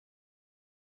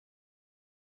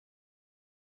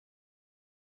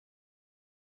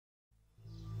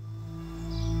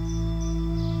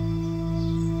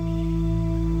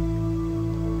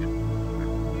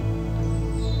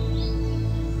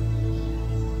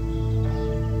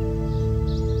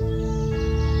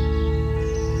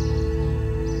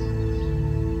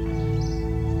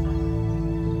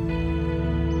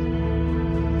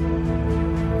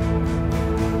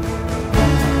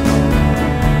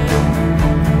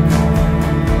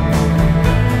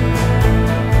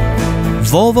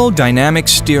Volvo Dynamic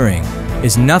Steering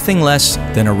is nothing less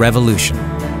than a revolution.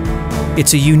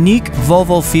 It's a unique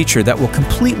Volvo feature that will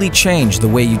completely change the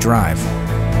way you drive.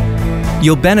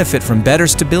 You'll benefit from better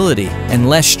stability and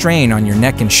less strain on your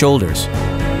neck and shoulders,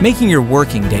 making your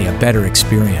working day a better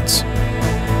experience.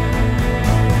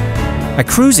 At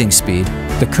cruising speed,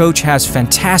 the coach has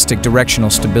fantastic directional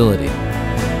stability.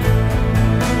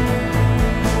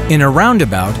 In a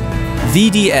roundabout,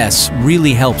 VDS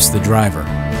really helps the driver.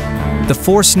 The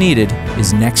force needed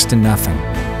is next to nothing.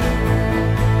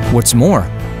 What's more,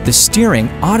 the steering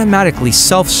automatically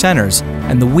self-centers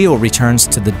and the wheel returns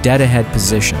to the dead-ahead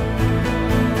position.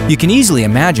 You can easily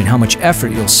imagine how much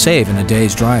effort you'll save in a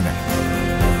day's driving.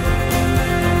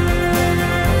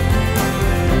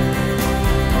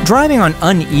 Driving on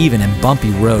uneven and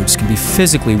bumpy roads can be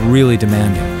physically really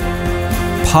demanding.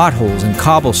 Potholes and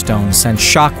cobblestones send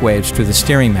shockwaves through the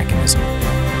steering mechanism.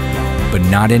 But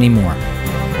not anymore.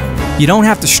 You don't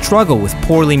have to struggle with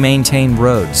poorly maintained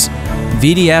roads.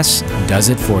 VDS does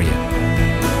it for you.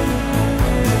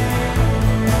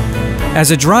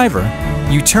 As a driver,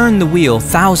 you turn the wheel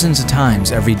thousands of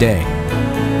times every day.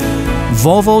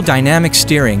 Volvo Dynamic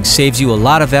Steering saves you a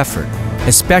lot of effort,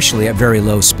 especially at very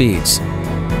low speeds.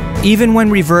 Even when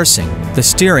reversing, the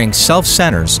steering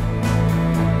self-centers.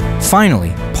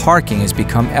 Finally, parking has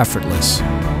become effortless.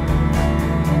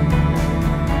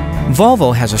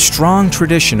 Volvo has a strong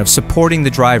tradition of supporting the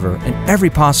driver in every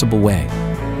possible way.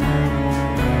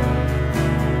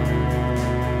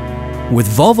 With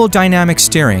Volvo Dynamic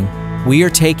Steering, we are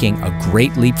taking a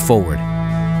great leap forward.